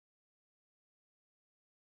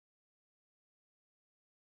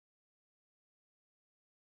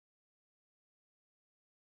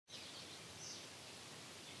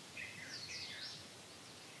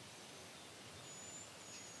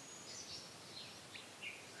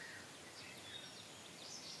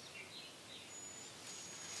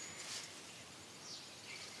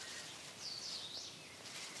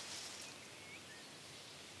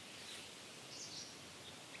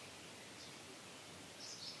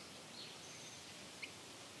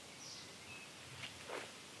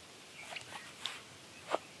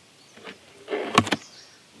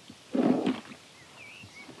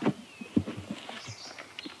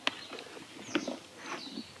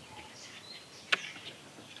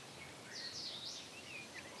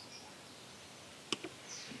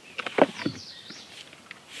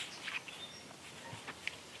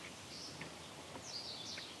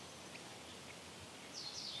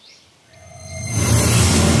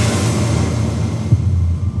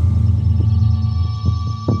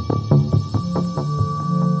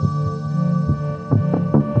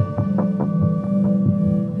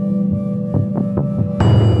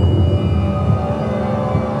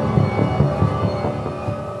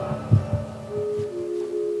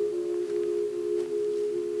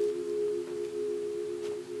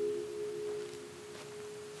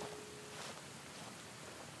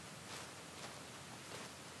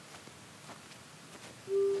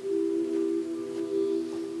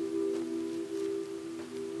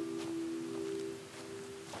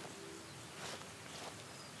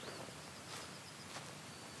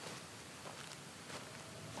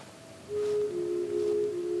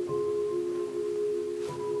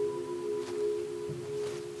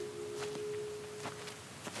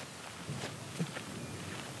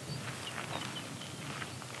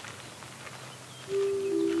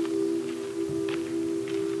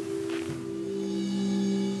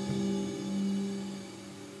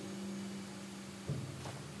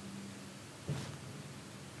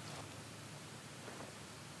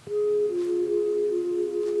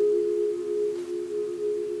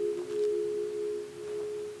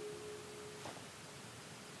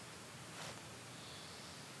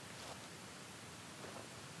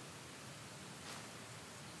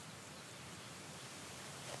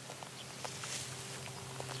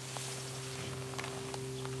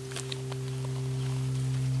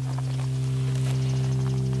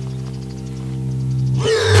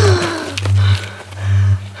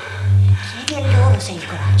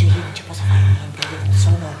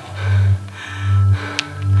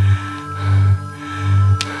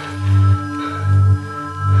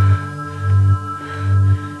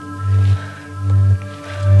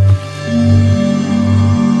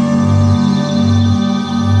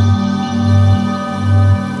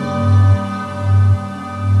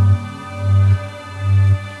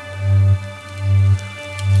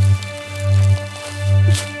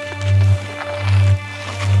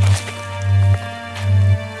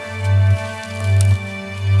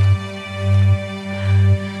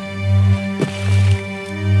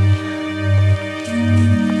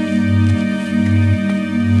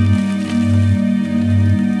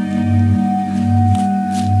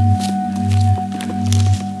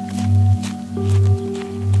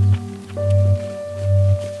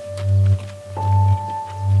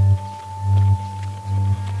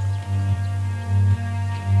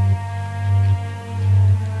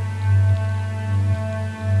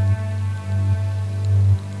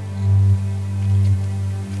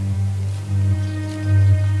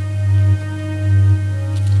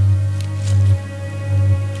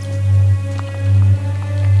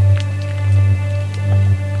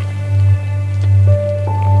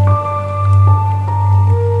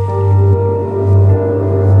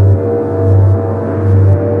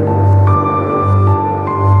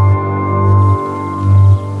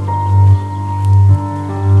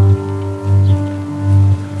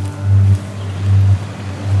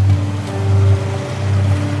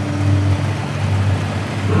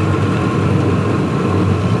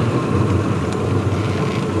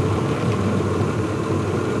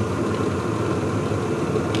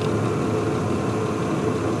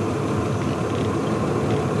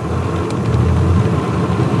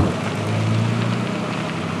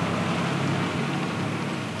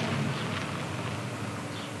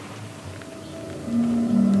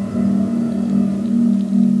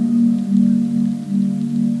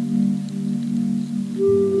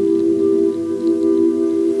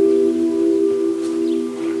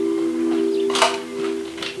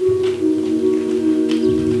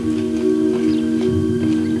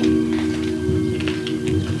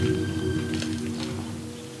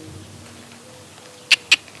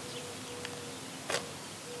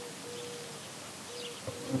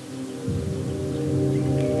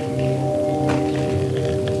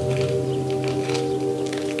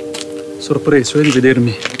sorpreso di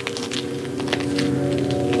vedermi.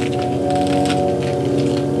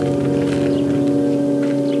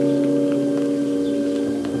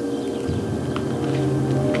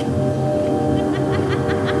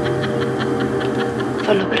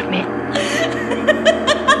 Fallo per me.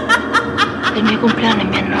 Per il mio compleanno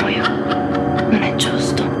mi annoio. Non è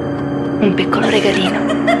giusto. Un piccolo regalino.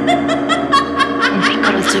 Un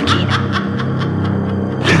piccolo giochino.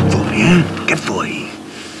 Che vuoi, eh? Che vuoi?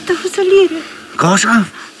 Devo salire. Cosa?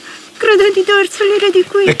 Credo di dover salire di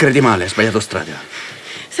qui. E credi male, hai sbagliato strada.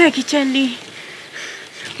 Sai chi c'è lì?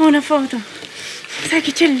 Ho una foto. Sai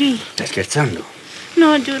chi c'è lì? Stai scherzando?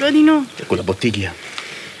 No, giuro di no. C'è quella bottiglia?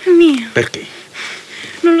 È mia. Perché?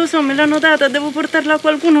 Non lo so, me l'hanno data, devo portarla a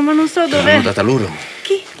qualcuno, ma non so Te dov'è. l'hanno data loro?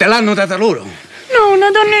 Chi? Te l'hanno data loro? No, una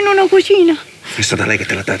donna in una cucina. È stata lei che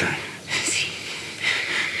te l'ha data? Sì.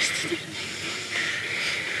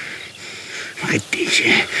 Ma che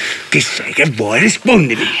dici? Chi sei? Che vuoi?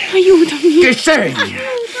 Rispondimi! Aiutami. Che sei?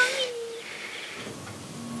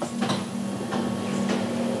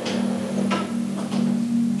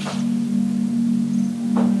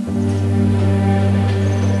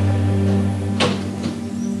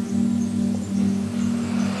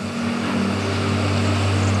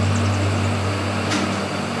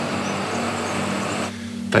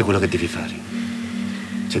 Fai quello che devi fare.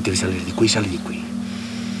 Se devi salire di qui, sali di qui.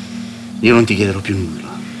 Io non ti chiederò più nulla.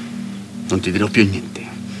 Non ti dirò più niente.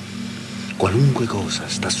 Qualunque cosa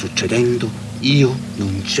sta succedendo, io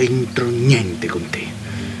non c'entro niente con te.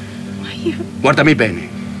 Ma io... Guardami bene.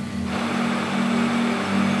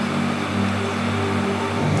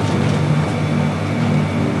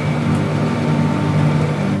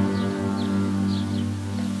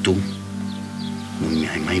 Tu non mi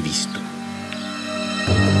hai mai visto.